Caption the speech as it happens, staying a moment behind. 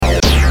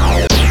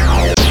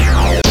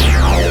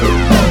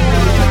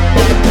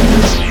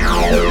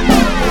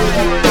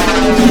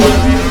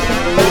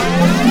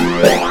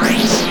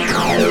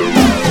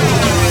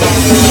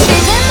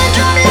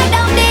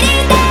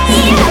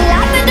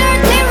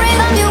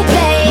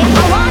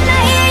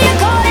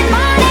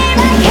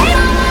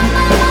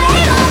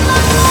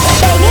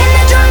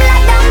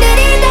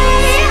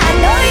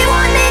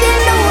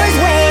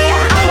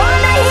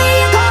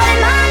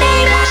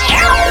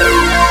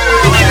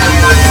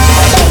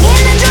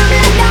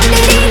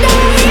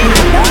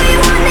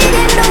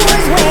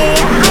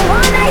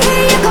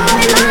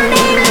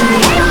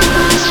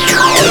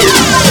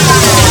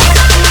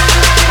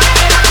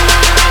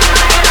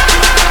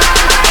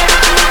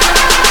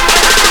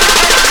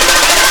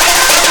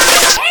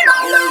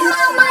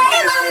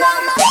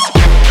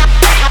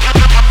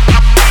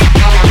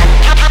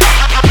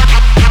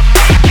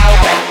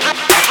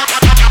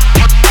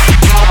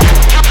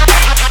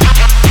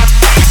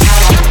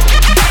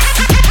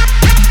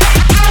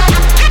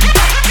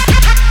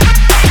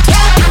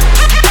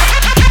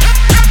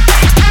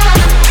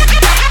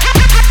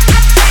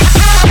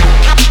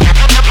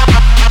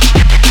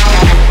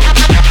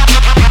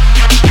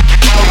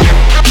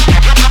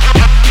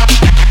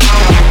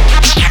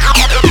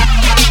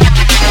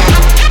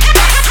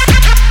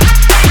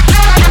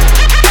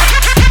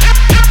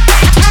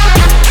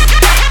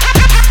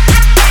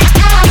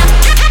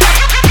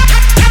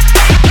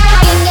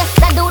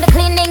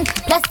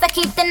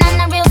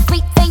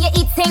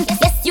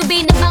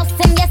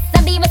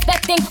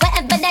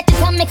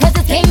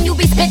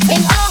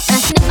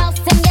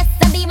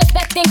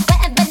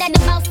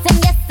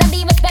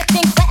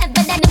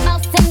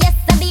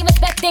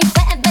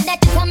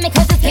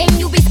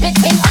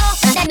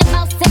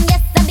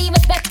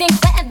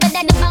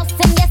the most,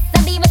 and yes, I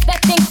be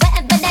respecting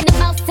forever that the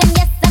most, and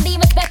yes, I be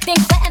respecting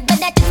forever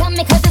that you tell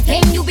me, cause it's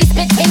game you be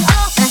spitting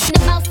off. The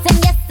most, and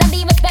yes, I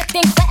be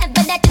respecting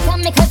forever that you tell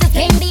me, cause it's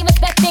game be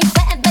respecting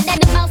forever that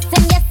the most,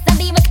 and yes, I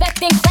be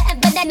respecting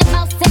forever that the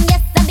most, and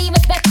yes, I be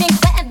respecting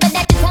forever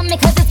that you tell me,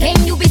 cause it's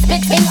game you be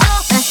spitting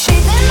off.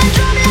 Spitting my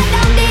drum like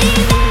down diddy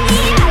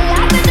day. I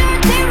like the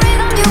dirty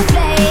rhythm you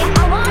play.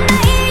 I wanna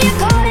hear you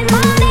calling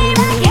my name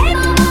like hey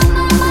mama,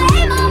 mama,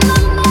 hey mama,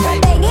 mama.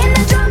 Banging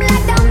the drum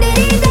like down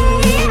diddy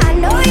day. I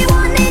know you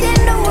want it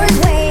in the worst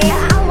way.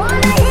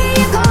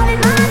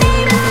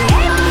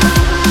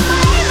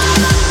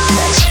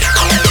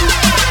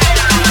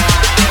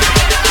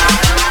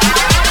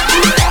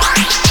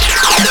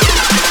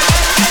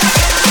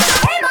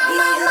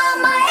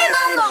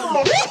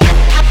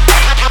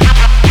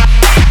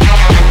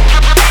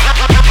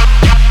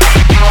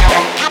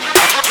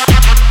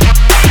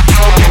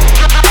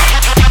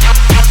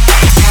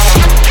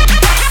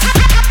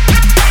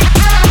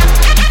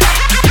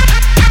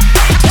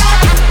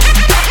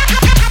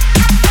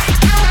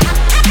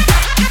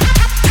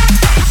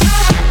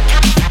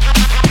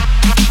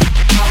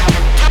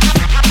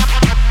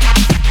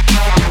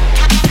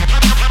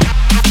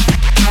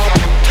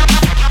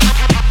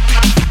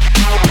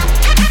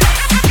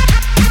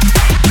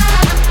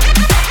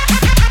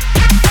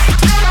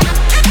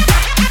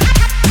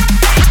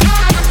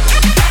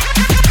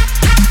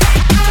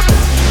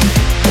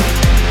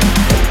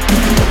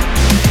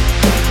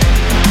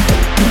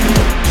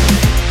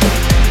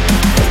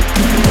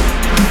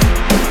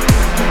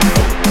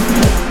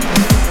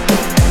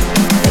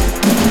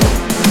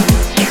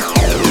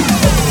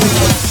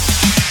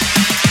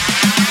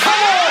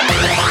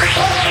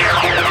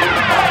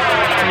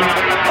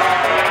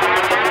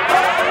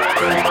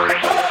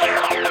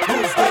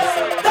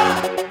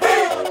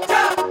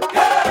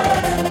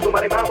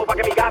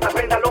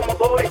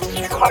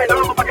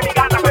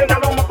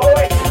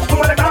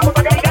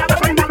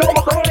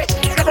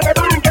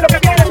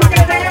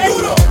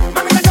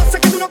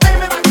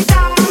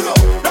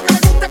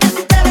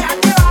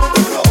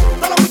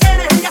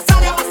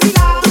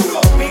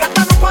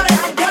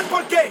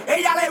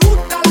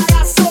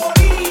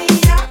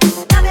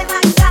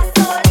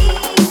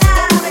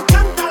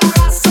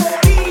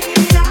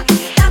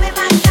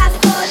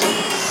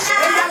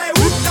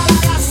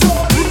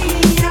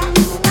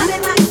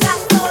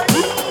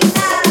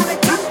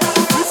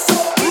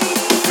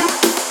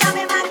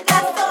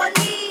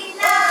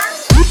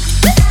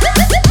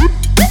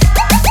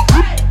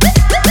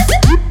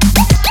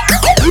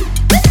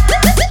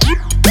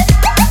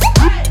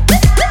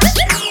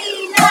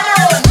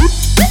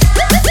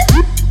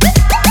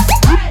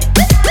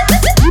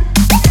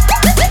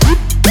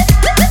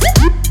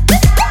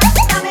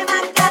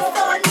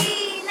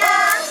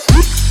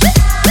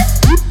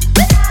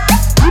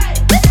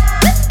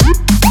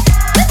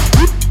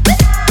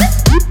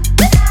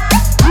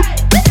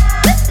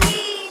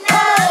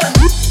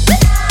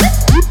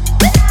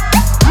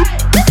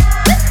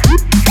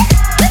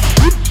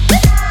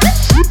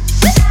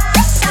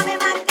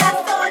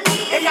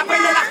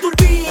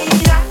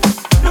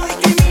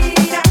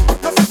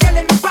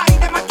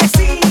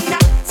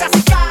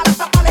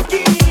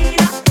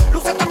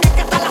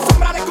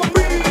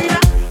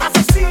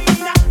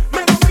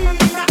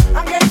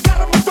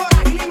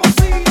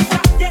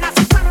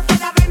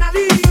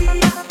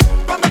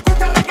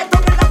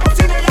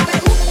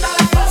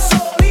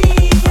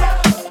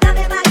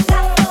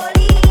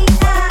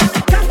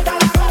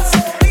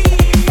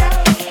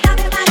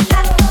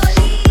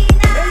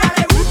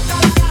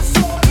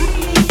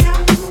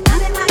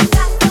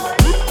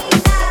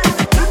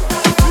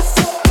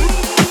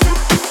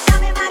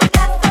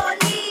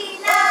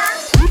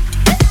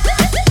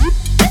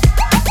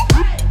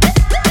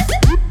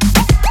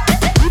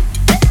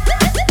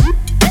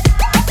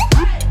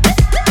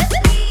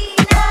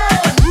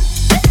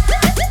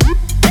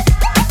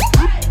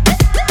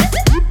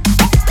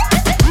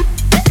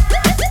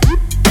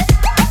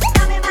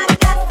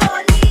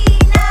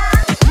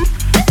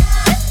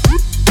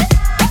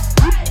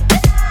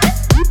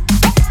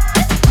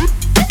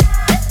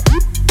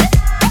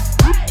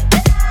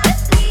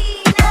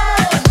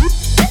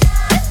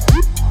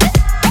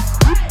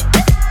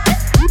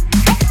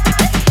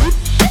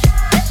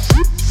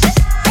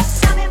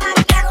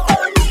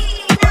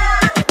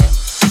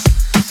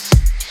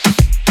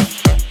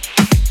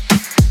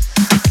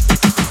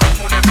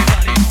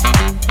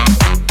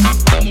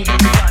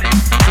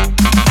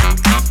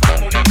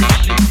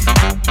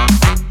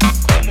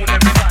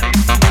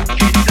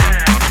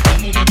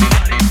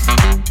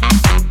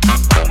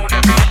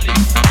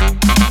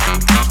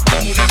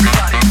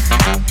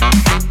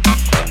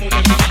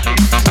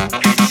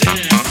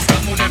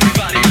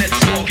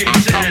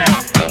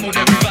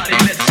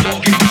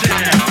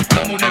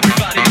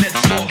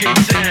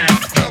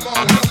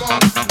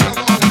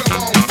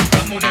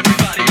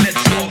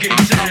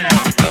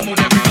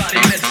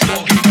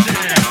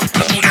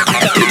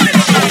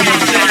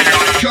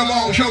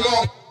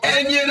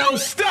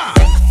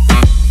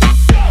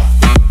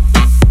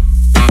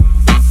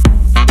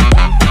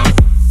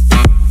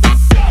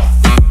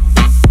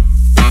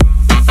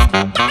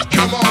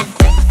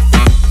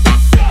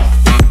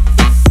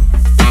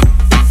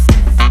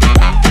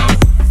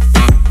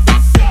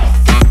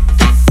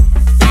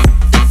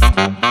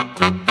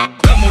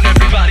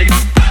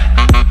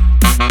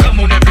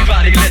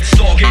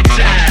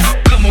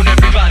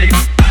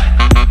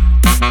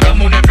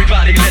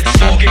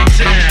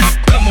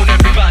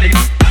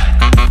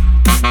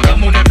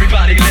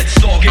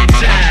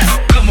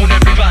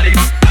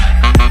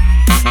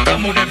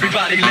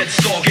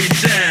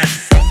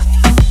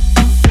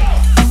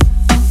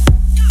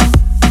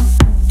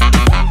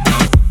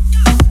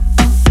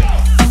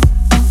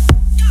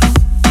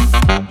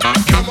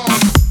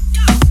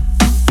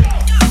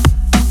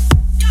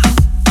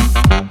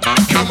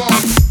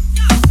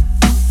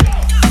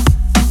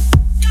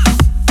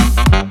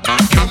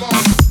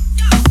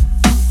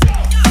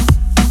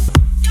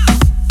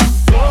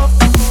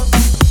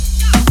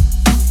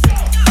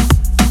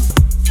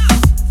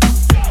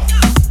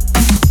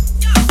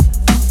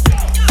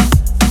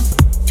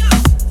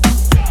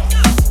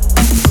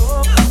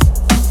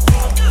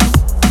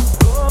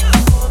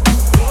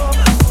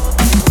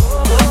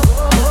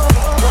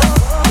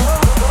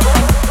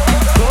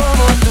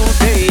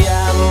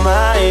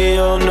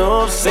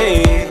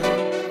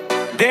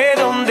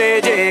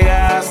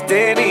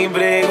 llegaste ni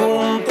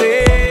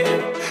pregunté.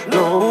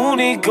 Lo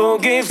único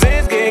que sé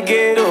es que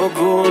quiero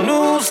con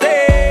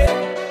usted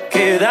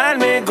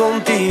quedarme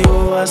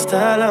contigo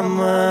hasta el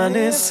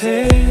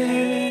amanecer.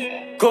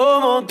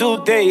 ¿Cómo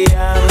tú te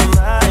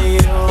llamas?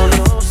 Yo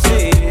no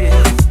sé.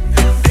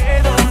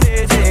 ¿De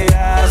dónde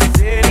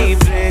llegaste? Ni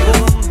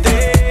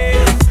pregunté.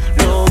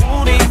 Lo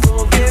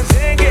único que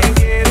sé que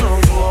quiero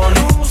con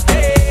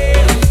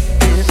usted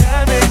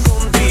quedarme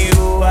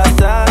contigo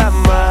hasta el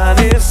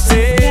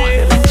amanecer.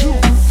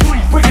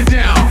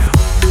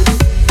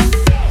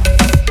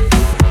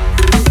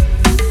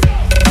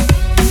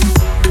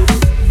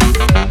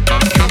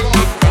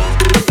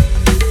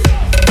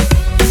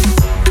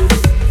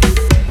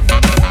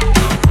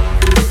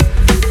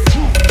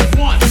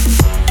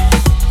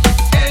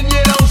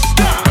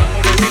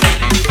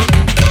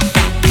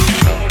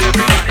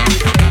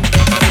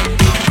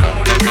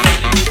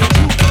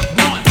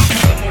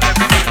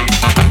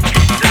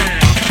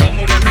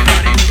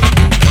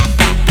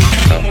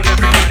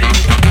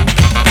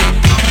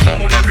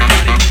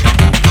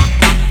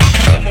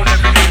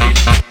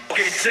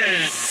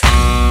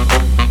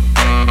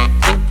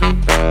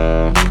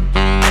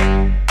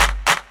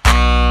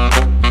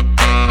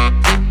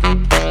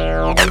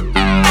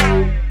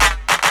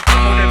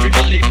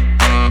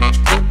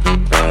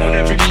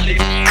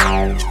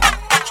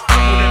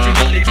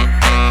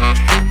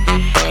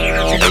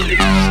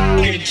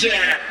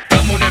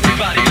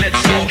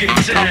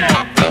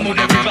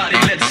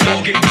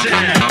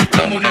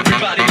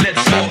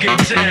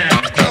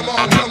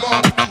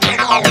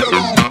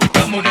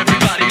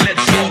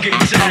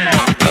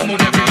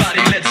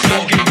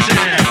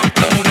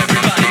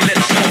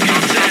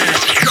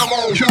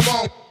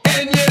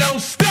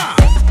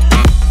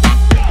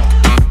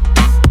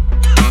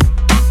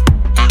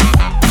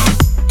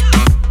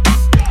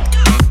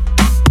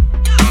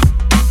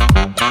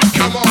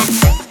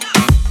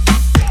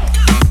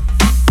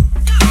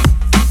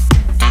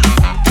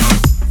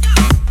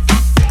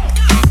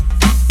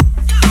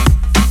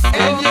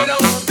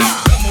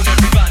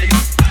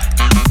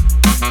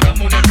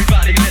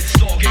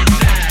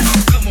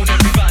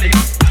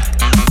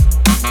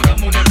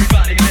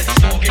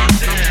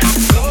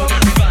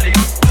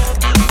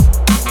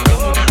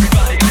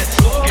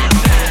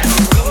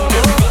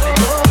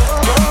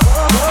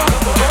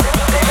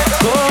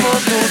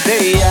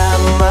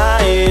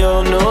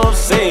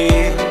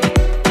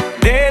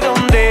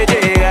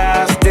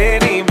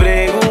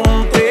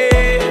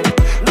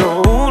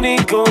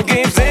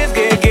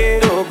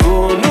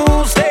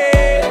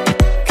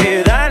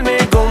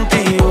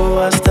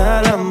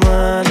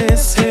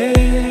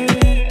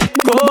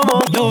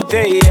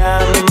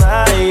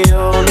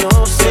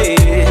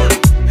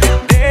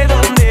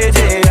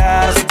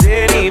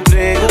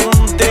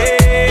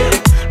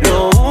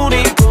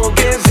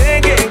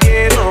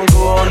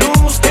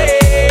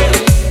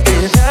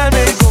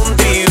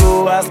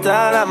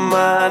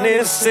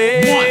 1,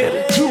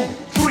 2,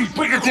 3,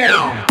 break it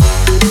down.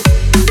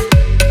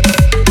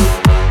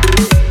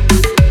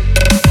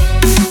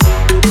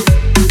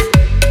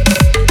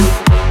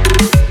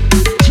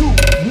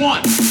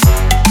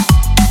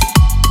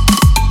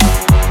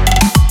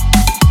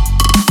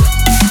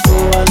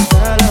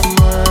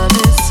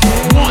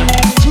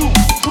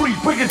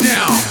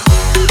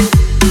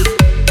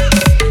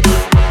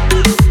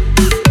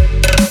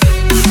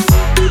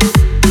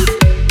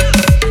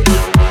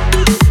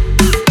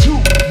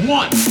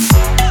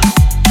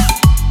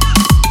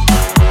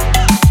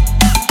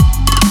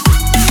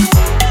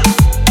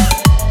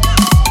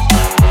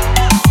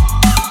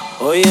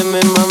 Óyeme,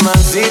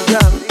 mamacita,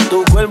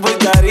 tu cuerpo y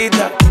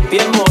carita,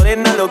 piel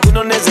morena, lo que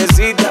uno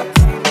necesita.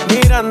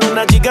 Mirando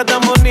una chica tan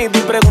bonita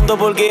y pregunto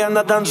por qué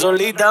anda tan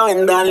solita.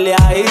 Ven, dale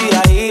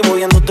ahí,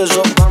 moviéndote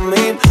eso pa'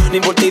 mí. Ni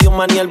por ti, Dios,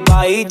 ni el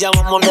país. Ya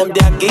vámonos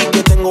de aquí,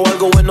 que tengo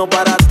algo bueno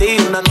para ti.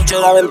 Una noche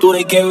de aventura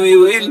hay que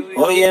vivir.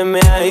 Óyeme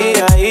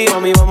ahí,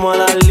 mami, vamos a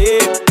darle.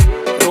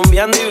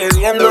 Rumbeando y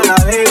bebiendo la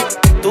vez.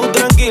 Tú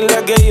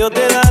tranquila que yo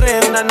te daré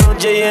una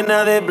noche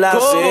llena de placer.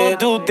 ¿Cómo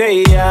tú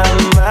te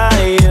llamas?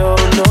 Yo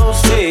no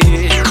sé.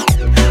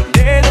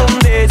 ¿De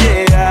dónde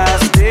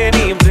llegaste?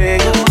 Ni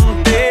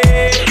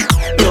pregunté.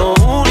 Lo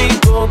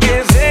único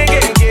que sé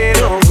que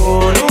quiero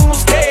con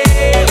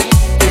usted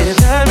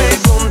quedarme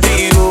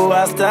contigo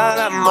hasta el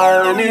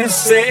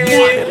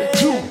amanecer.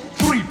 1,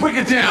 2, 3, break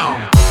it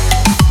down.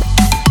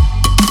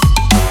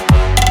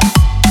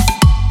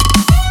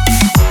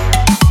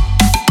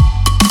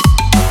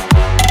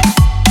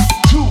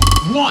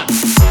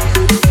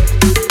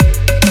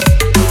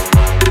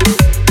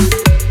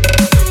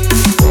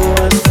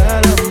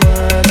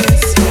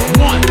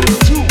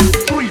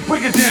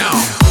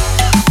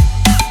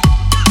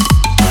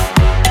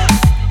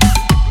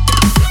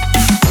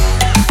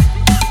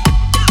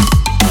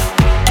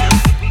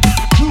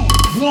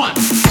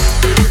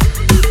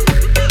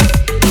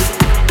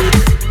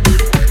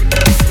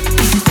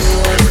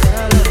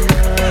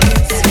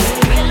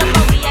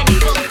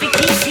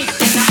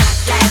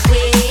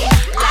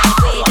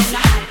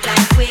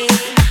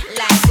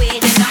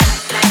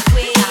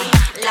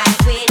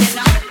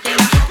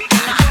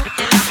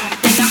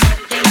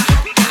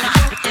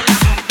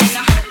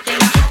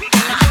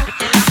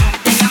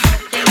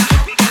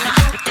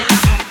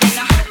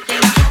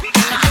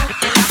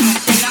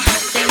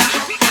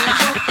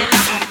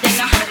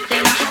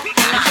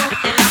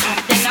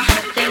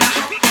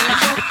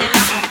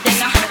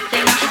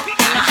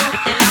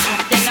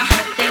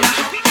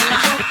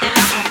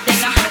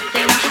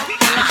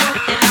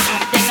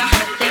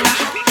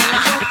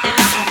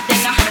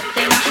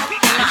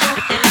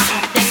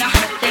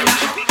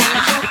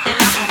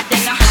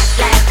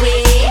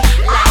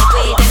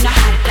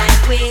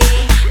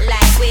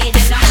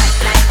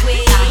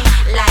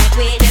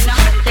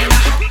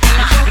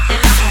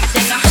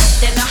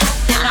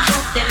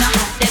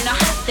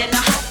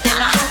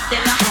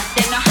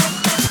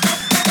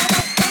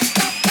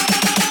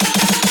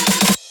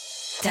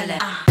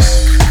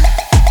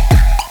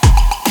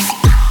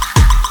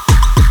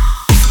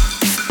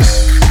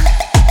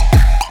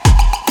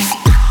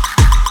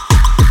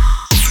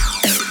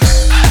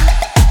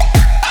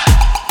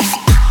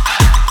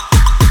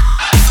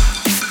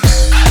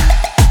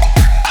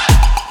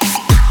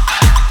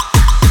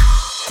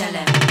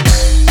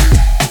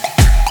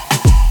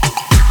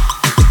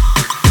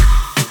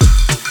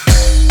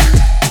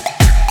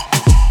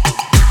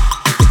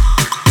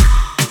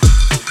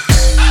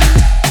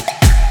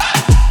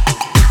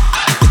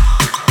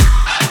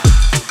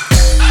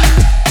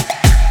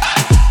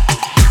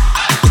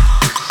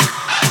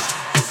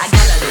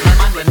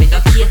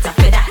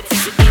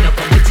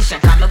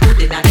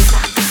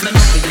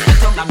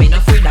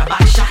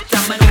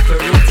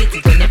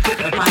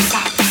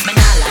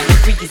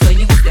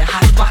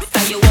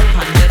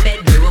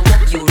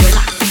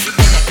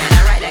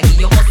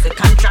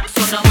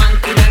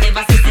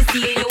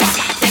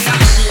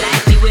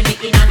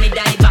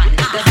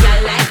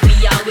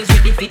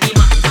 for the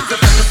man. So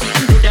from the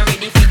sitting good and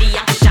ready for the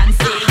action.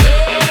 Say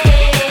yeah.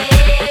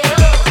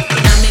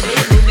 Now me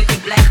bedroom me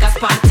grip like a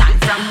Spartan.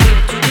 From whip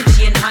to the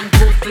chain and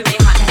go for me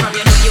hand. From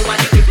you know you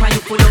want the grip and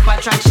you pull up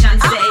attraction.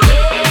 Say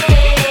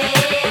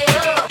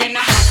yeah. Then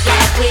I hot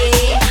like way,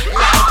 then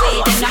I hot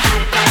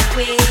like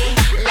way,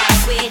 then I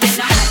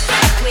hot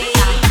like way, then I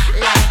hot,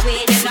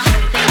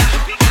 then I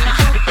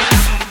hot, then I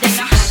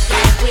hot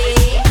like way, then I hot like way, then I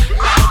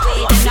hot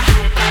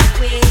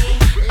like way, then I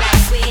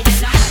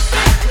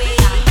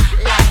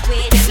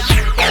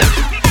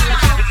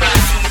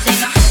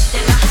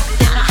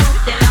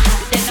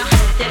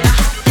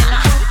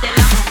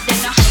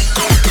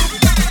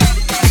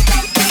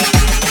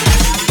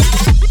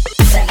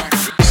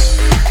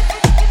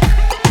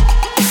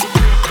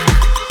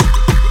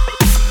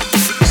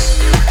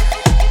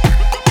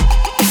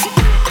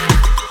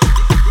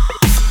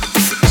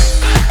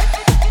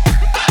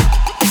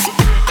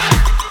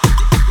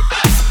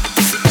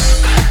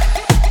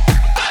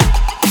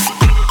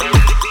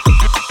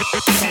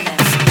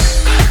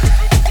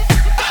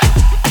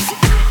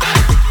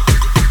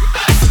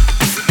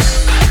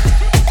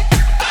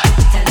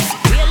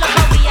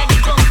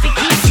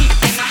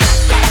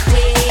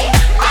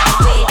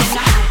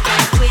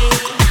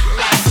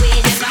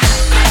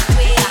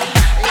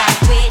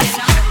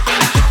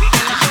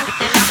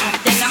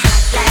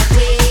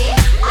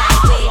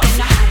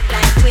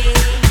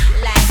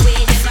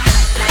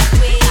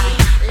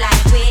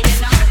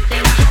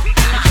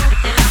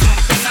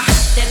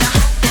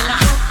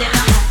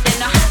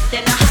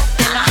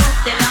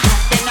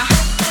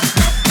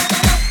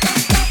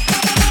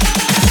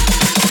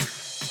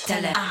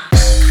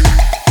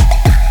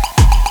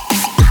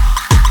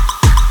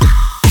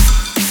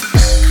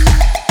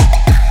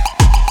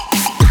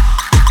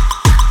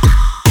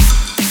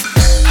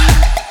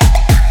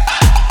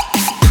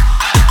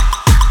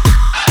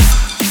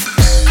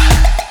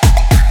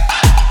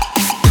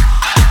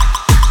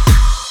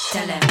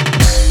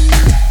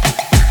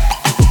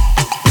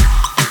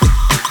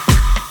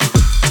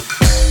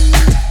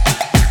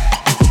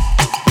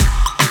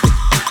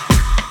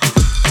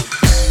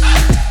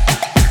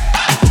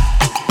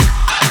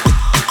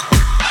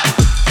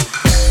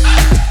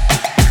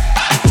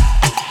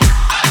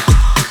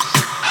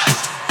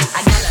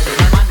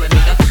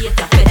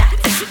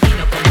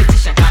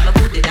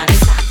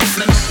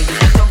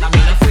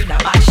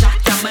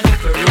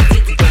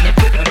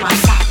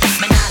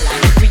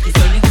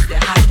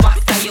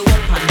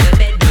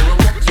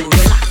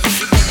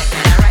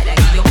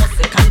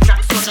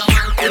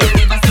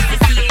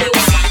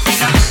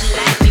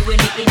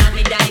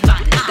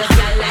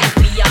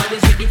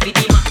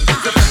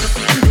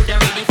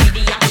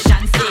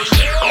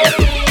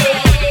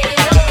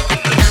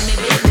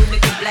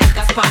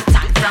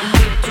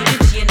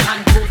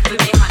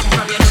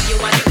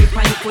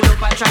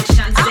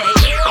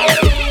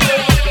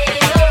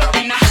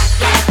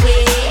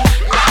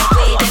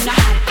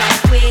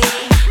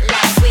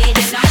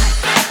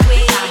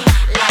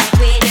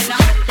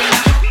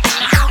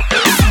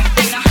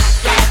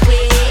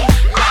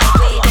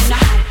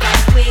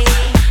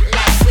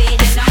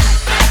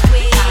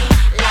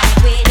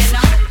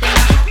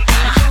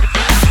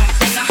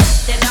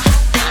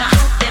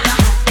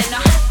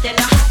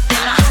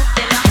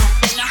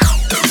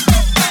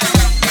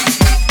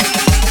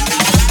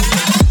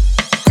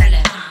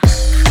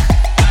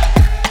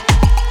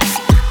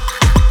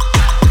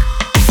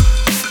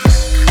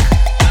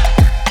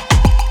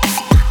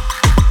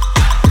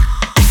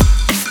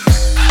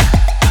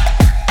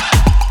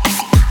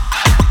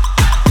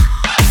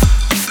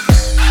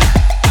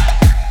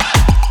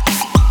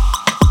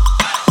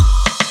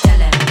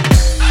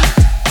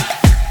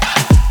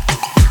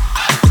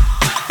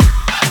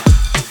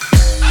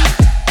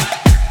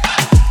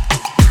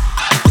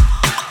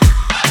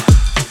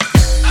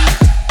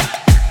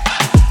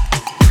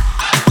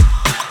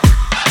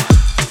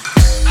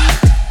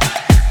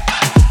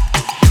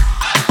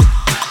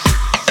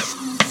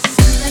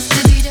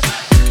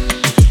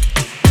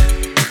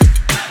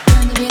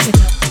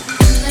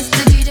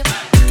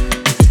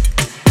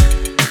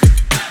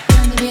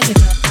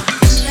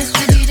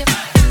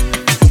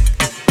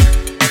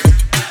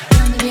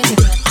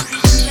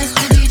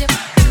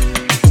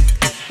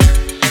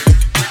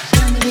then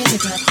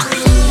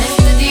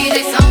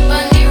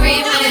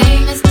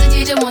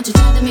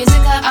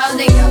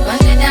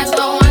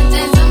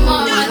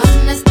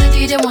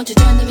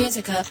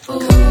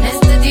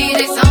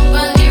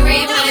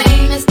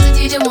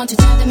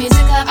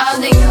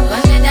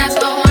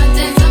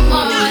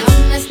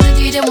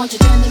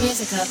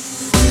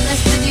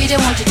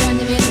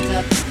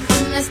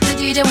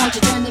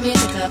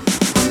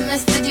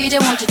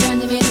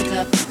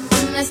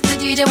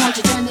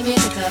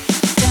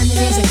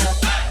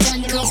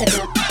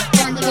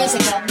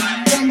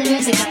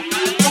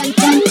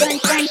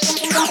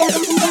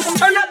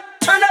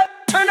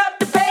Turn up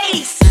the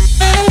bass.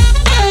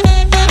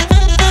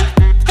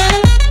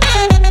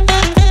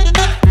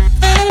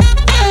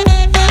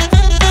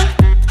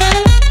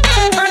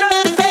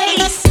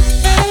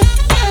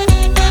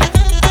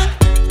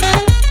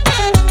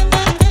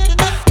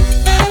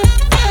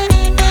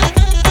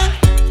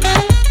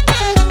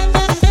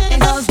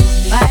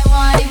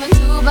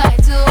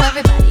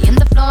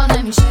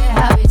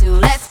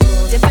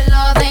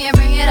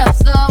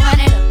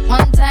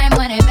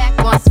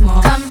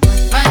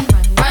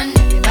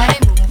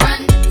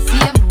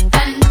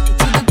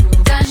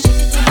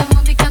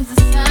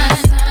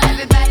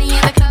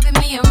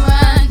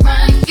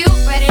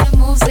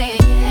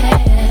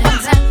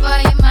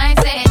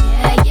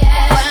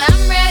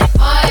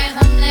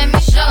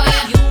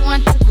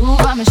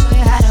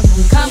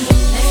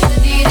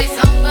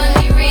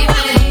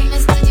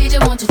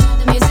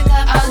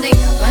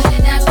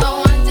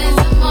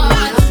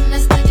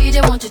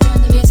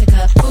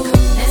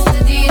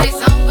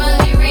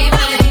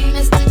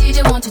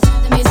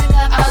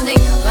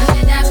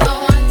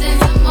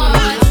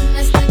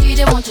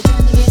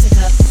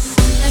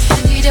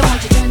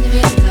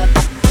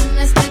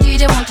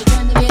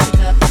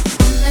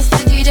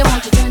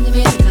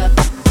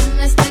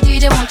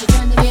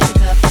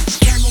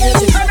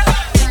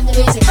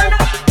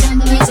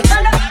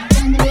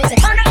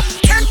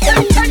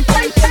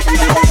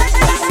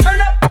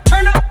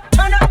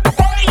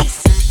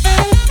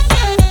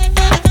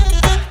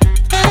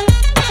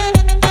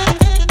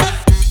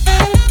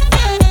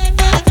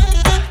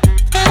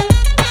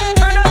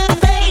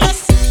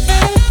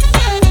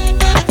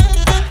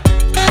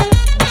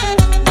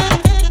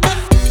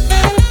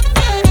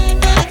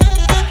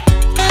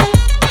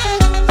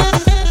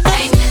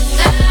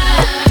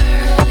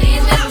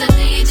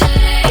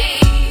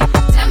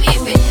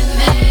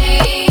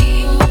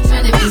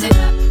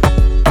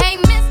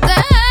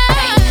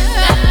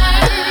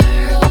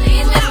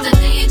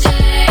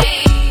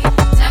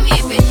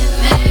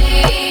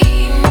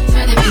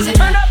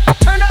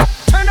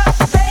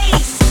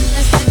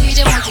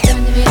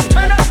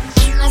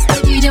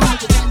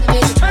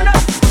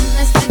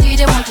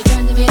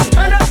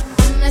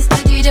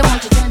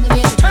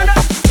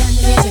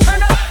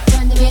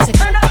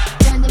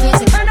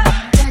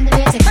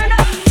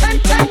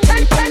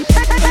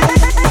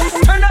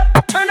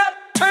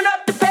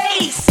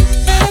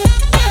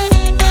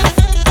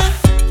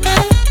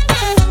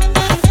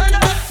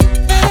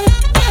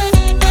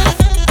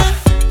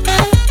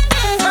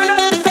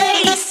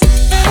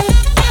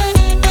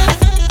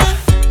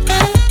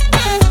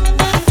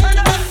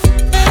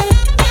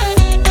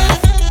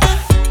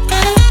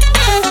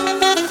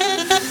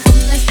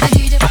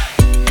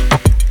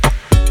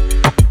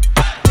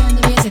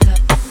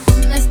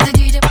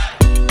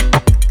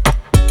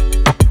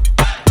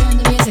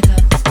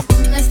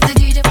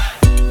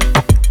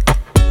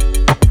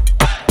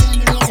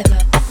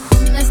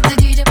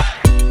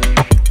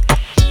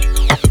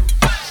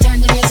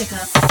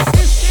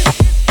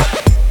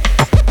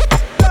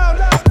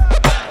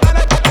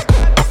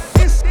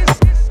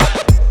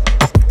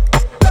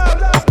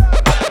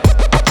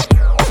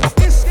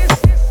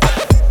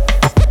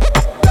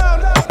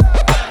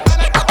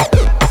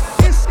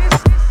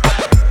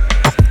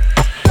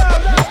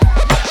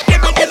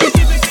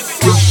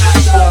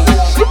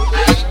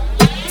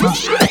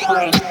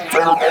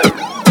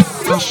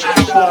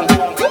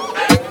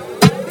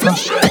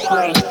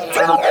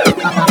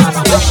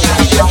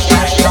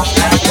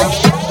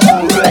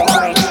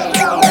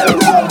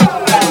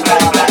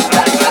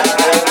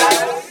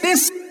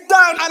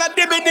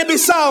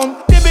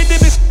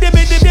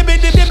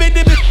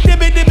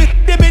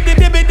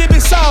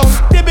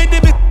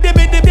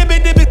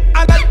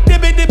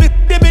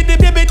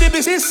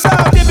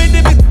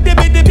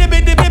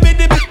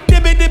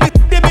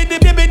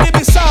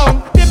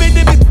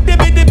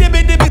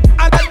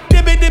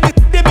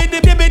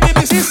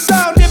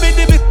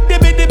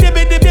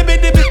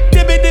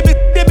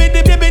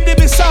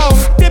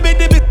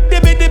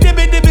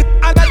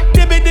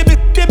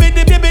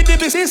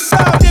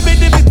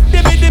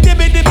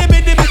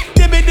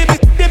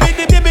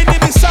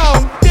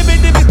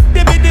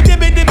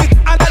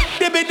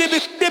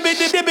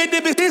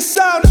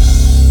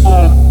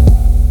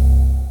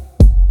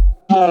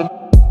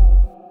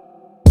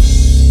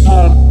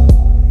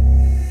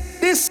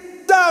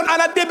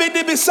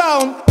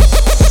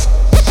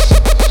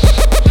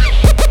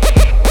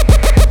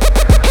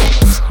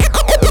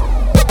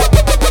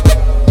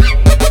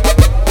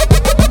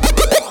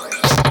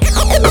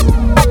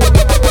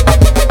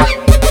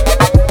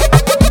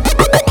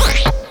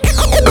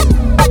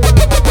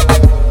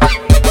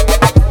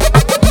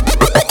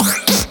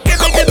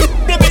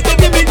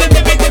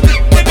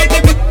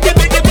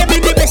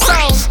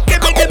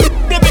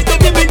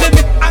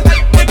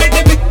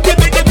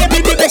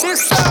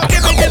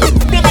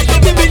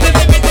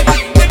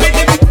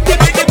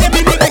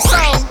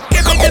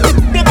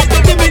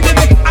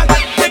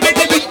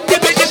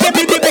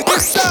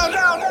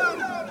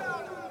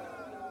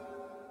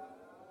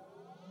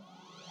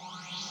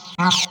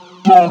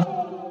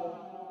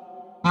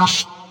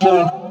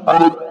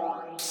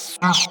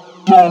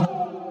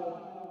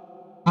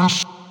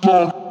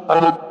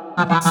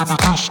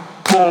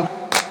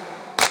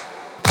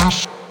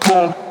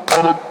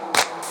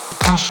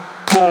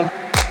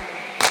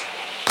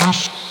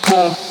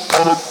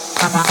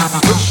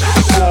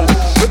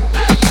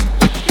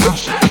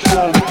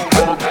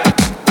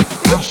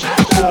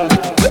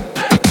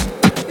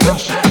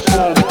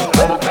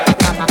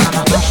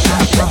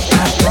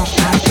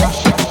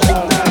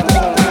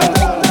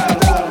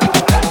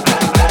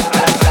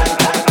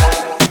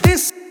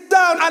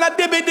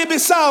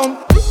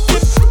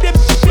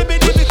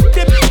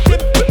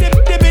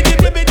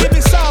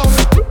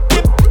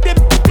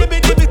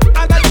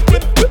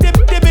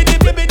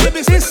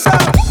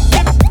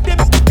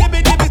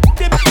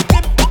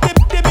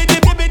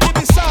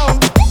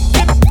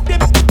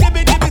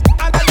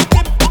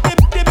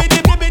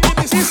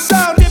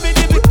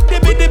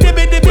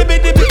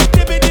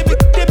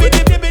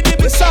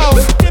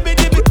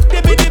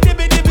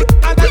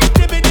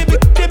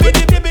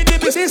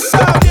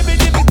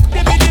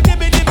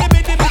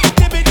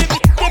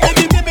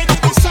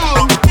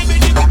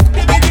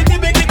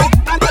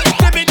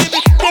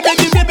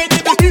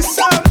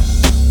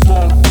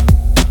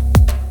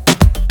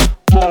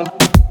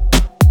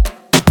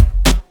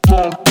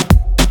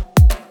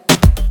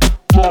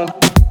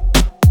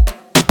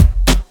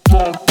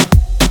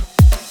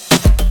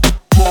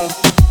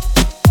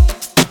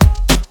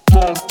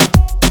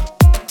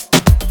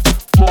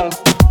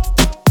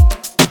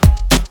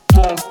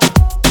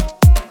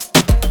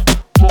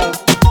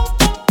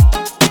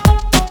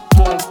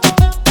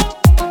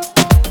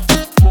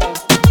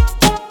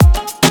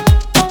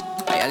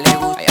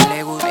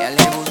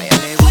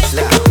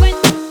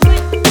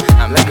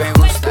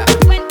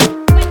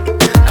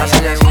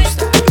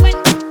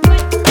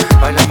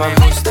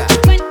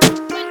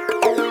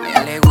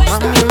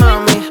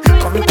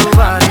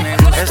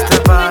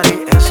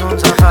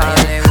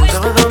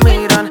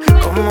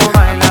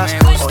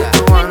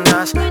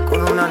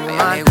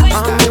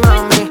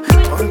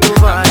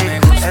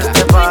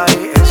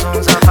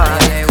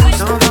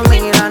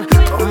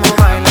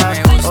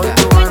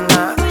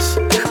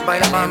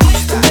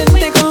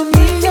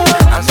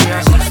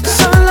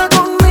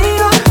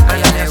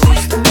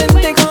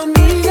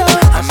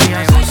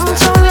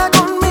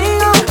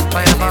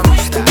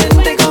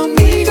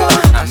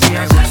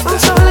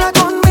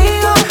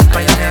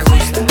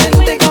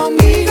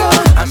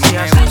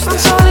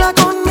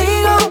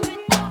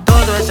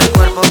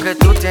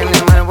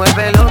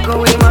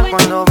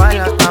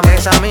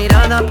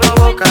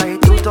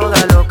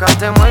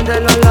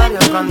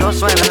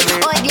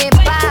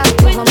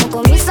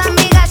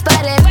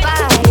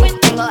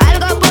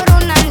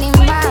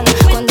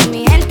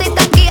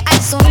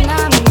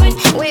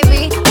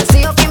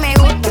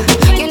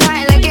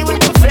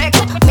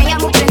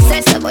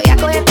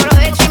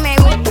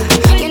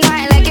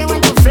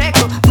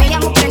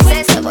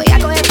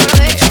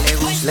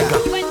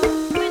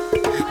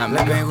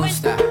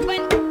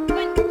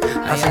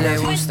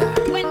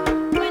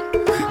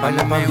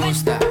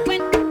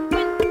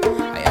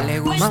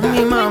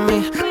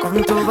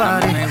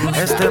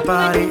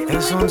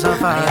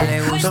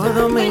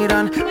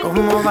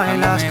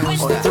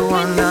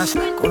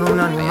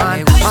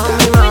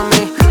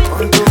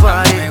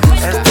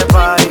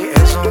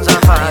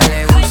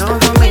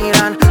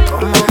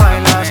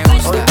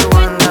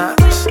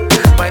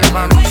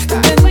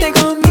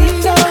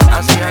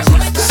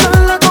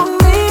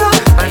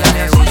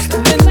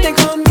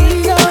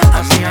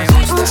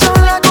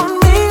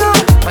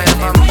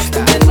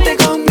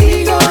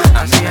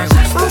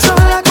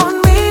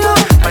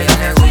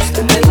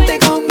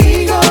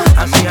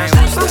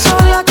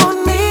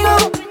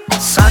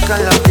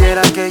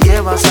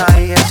 estabas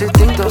ahí. Ese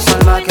instinto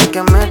salvaje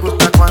que me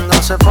gusta cuando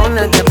se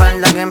pone de